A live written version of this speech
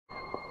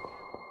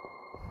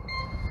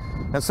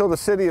And so the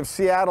city of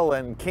Seattle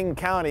and King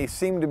County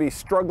seem to be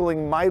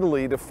struggling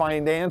mightily to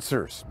find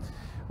answers.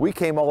 We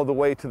came all the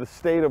way to the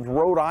state of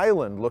Rhode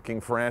Island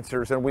looking for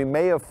answers, and we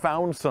may have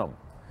found some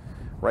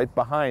right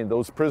behind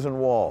those prison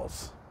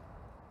walls.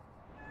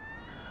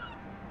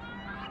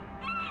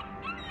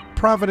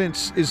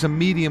 Providence is a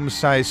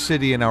medium-sized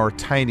city in our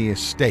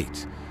tiniest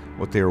state.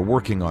 What they are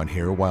working on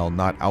here, while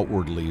not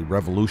outwardly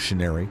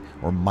revolutionary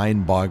or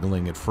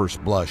mind-boggling at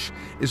first blush,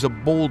 is a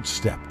bold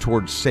step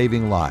towards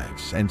saving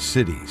lives and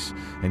cities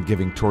and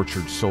giving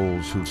tortured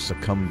souls who've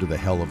succumbed to the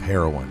hell of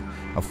heroin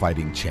a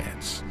fighting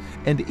chance.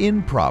 And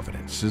in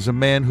Providence is a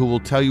man who will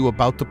tell you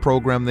about the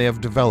program they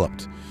have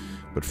developed.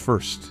 But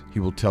first,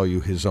 he will tell you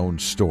his own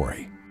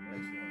story.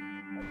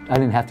 I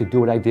didn't have to do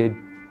what I did.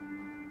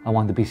 I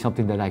wanted to be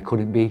something that I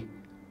couldn't be.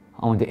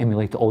 I wanted to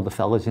emulate the older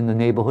fellas in the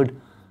neighborhood.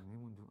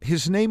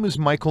 His name is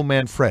Michael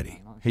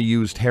Manfredi. He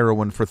used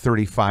heroin for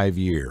 35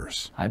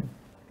 years. I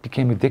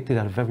became addicted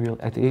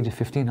at the age of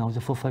 15. I was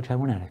a full-fledged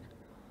heroin addict.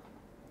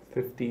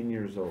 15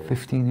 years old.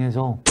 15 years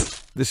old.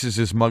 This is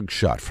his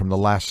mugshot from the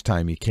last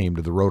time he came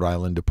to the Rhode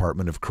Island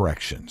Department of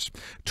Corrections.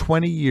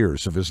 20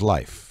 years of his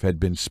life had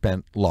been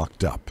spent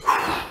locked up.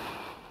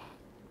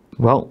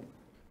 Well,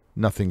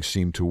 nothing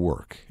seemed to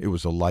work. It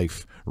was a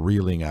life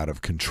reeling out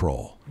of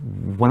control.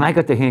 When I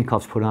got the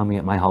handcuffs put on me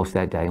at my house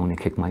that day when they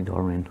kicked my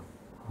door in,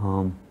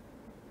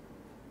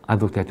 I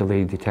looked at the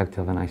lady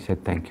detective and I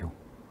said, "Thank you."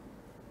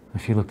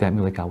 And she looked at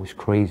me like I was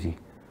crazy.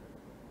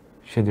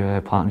 She said to her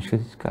partner, she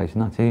said, "This guy's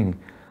nuts, ain't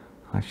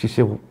he?" She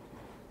said, "Well,"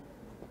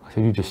 I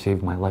said, "You just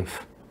saved my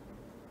life."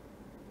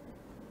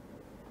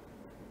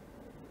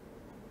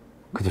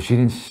 Because if she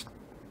didn't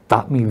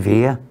stop me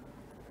there,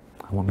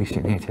 I wouldn't be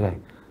sitting here today.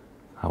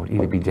 I would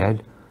either be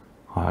dead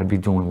or I'd be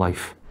doing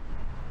life.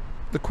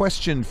 The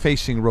question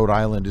facing Rhode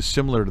Island is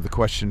similar to the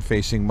question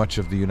facing much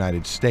of the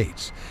United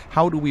States.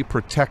 How do we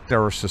protect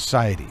our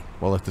society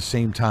while at the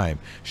same time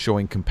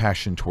showing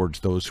compassion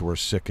towards those who are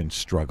sick and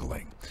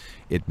struggling?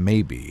 It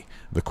may be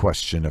the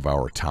question of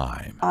our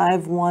time.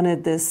 I've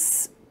wanted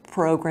this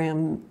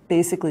program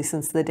basically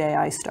since the day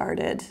I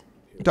started.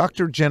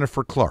 Dr.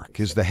 Jennifer Clark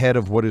is the head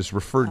of what is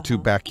referred to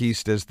back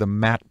east as the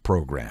MAT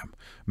program,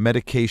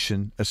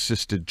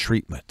 Medication-Assisted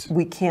Treatment.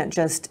 We can't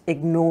just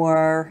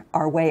ignore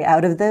our way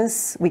out of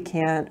this. We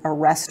can't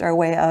arrest our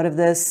way out of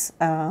this.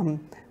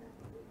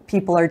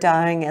 People are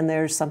dying, and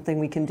there's something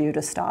we can do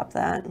to stop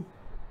that.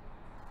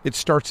 It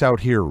starts out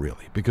here,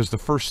 really, because the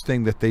first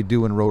thing that they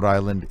do in Rhode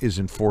Island is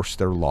enforce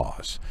their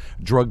laws.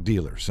 Drug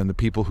dealers and the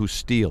people who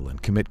steal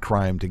and commit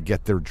crime to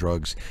get their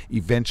drugs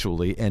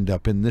eventually end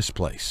up in this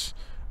place,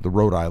 the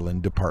Rhode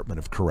Island Department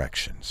of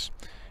Corrections.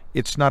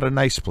 It's not a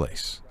nice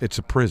place. It's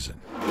a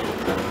prison.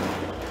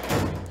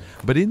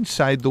 But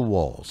inside the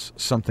walls,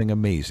 something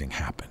amazing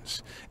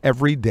happens.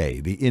 Every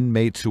day, the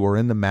inmates who are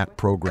in the MAT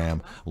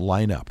program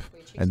line up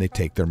and they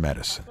take their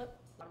medicine.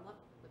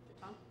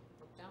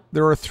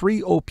 There are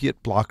 3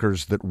 opiate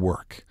blockers that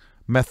work: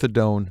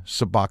 methadone,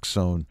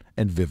 Suboxone,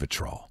 and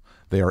Vivitrol.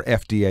 They are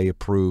FDA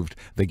approved.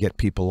 They get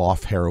people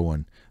off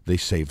heroin. They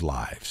save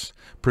lives.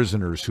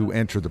 Prisoners who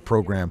enter the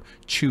program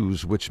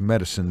choose which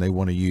medicine they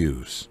want to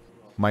use.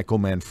 Michael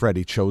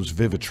Manfredi chose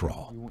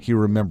Vivitrol. He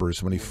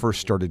remembers when he first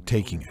started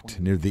taking it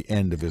near the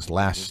end of his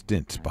last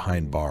stint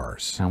behind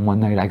bars. And one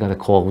night I got a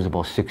call, it was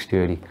about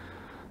 6:30.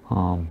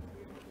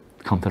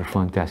 Come to the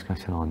front desk. I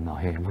said, "Oh no,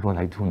 hey, what do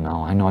I do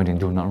now? I know I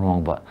didn't do nothing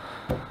wrong," but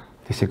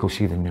they said, "Go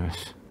see the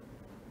nurse."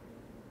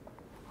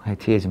 I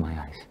had tears in my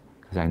eyes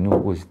because I knew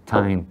it was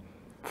time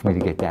for me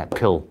to get that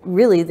pill.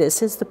 Really,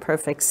 this is the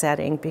perfect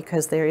setting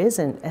because there's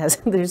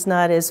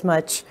not as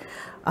much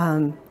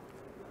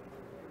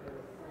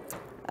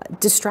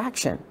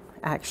distraction,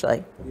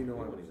 actually.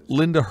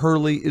 Linda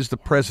Hurley is the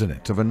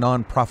president of a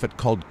nonprofit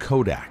called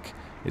Kodak.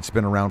 It's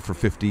been around for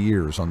 50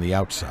 years on the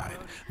outside.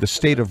 The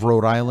state of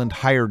Rhode Island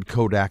hired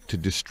Kodak to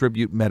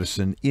distribute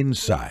medicine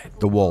inside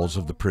the walls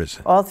of the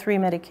prison. All 3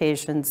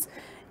 medications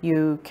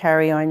you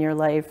carry on your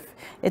life.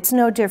 It's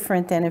no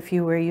different than if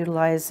you were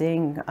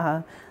utilizing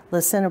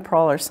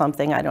lisinopril or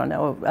something, I don't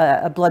know,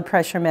 a blood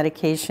pressure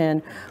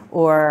medication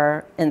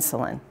or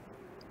insulin.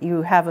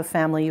 You have a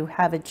family, you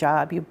have a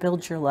job, you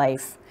build your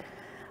life.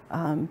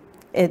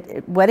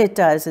 What it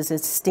does is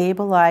it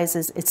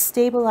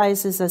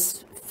stabilizes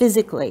us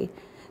physically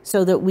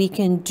so that we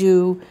can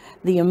do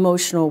the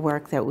emotional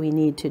work that we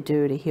need to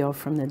do to heal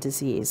from the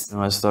disease.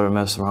 I started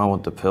messing around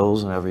with the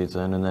pills and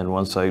everything, and then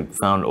once I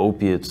found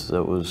opiates,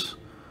 that was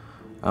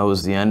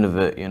the end of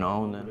it, you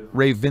know. And then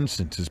Ray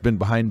Vincent has been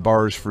behind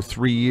bars for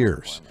 3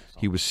 years.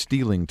 He was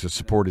stealing to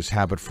support his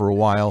habit for a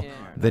while,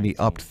 then he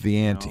upped the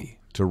ante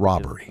to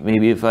robbery.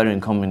 Maybe if I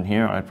didn't come in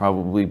here, I'd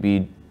probably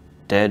be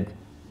dead.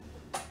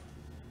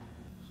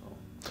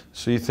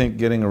 So you think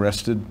getting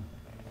arrested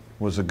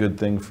was a good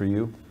thing for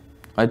you?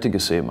 I think it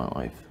saved my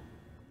life.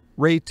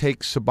 Ray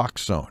takes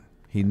Suboxone.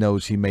 He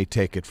knows he may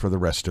take it for the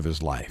rest of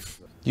his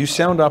life. You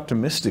sound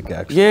optimistic,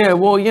 actually. Yeah,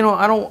 well, you know,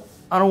 I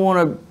don't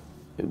want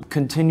to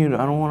continue to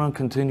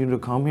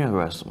come here the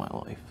rest of my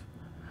life.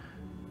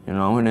 You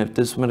know, and if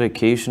this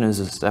medication is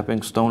a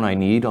stepping stone I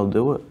need, I'll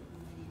do it.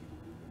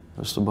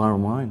 That's the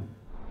bottom line.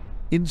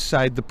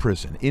 Inside the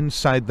prison,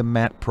 inside the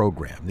MAT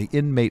program, the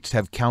inmates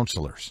have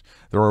counselors.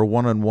 There are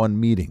one-on-one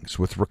meetings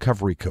with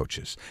recovery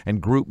coaches and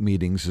group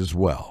meetings as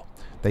well.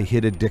 They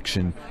hit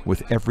addiction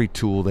with every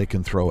tool they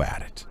can throw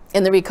at it.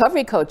 And the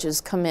recovery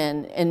coaches come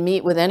in and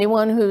meet with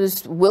anyone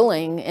who's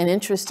willing and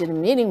interested in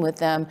meeting with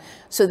them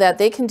so that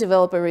they can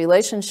develop a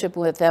relationship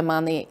with them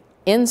on the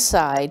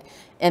inside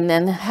and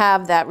then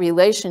have that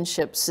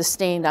relationship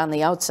sustained on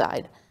the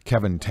outside.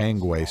 Kevin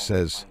Tangway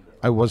says,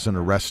 "I wasn't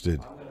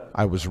arrested,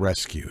 I was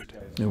rescued."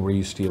 And were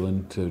you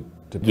stealing to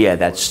Yeah,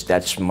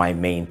 that's my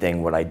main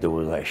thing. What I do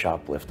is I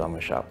shoplift. I'm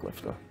a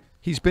shoplifter.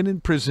 He's been in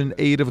prison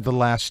 8 of the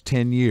last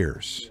 10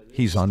 years.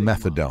 He's on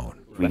methadone.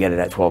 We get it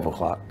at 12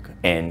 o'clock,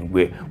 and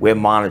we're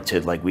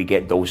monitored. Like, we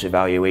get dose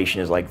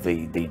evaluations, like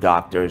the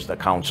doctors, the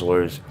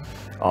counselors.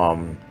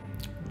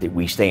 That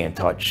we stay in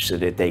touch so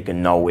that they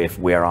can know if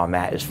where I'm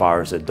at as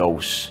far as the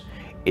dose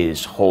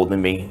is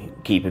holding me,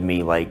 keeping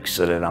me, like,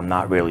 so that I'm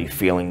not really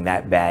feeling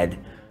that bad.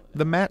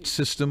 The MAT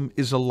system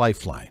is a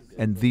lifeline,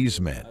 and these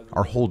men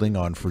are holding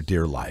on for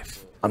dear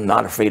life. I'm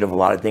not afraid of a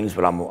lot of things,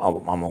 but I'm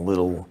a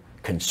little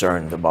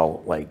concerned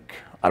about, like,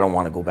 I don't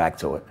want to go back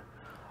to it.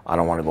 I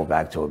don't want to go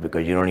back to it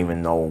because you don't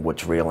even know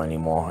what's real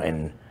anymore,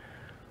 and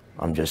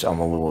I'm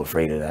a little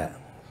afraid of that,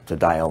 to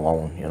die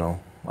alone, you know.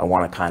 I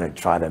want to kind of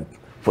try to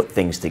put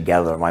things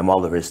together. My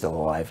mother is still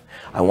alive.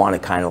 I want to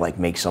kind of like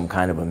make some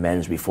kind of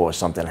amends before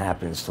something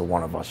happens to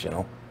one of us, you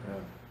know.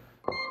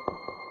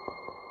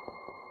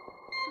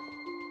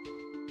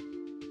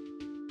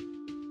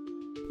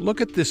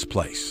 Look at this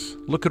place.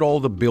 Look at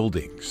all the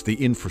buildings, the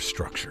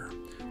infrastructure.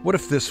 What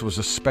if this was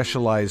a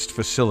specialized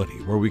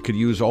facility where we could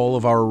use all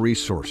of our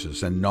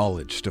resources and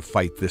knowledge to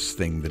fight this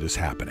thing that is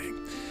happening?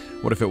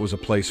 What if it was a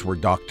place where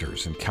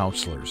doctors and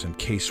counselors and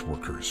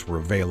caseworkers were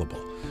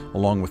available,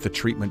 along with the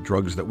treatment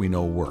drugs that we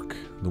know work,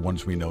 the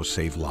ones we know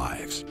save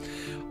lives?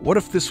 What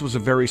if this was a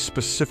very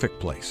specific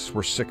place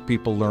where sick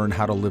people learn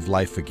how to live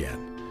life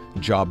again?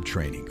 Job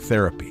training,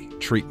 therapy,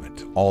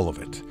 treatment, all of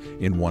it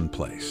in one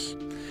place.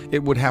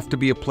 It would have to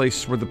be a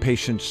place where the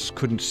patients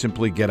couldn't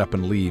simply get up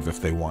and leave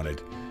if they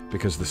wanted,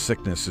 because the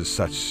sickness is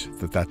such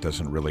that that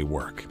doesn't really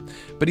work.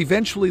 But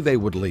eventually they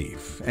would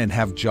leave and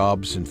have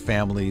jobs and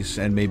families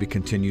and maybe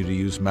continue to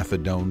use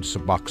methadone,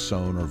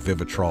 Suboxone, or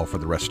Vivitrol for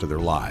the rest of their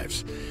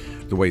lives,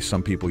 the way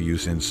some people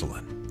use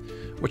insulin.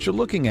 What you're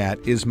looking at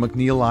is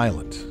McNeil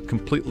Island,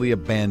 completely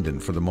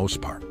abandoned for the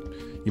most part.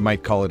 You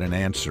might call it an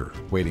answer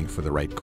waiting for the right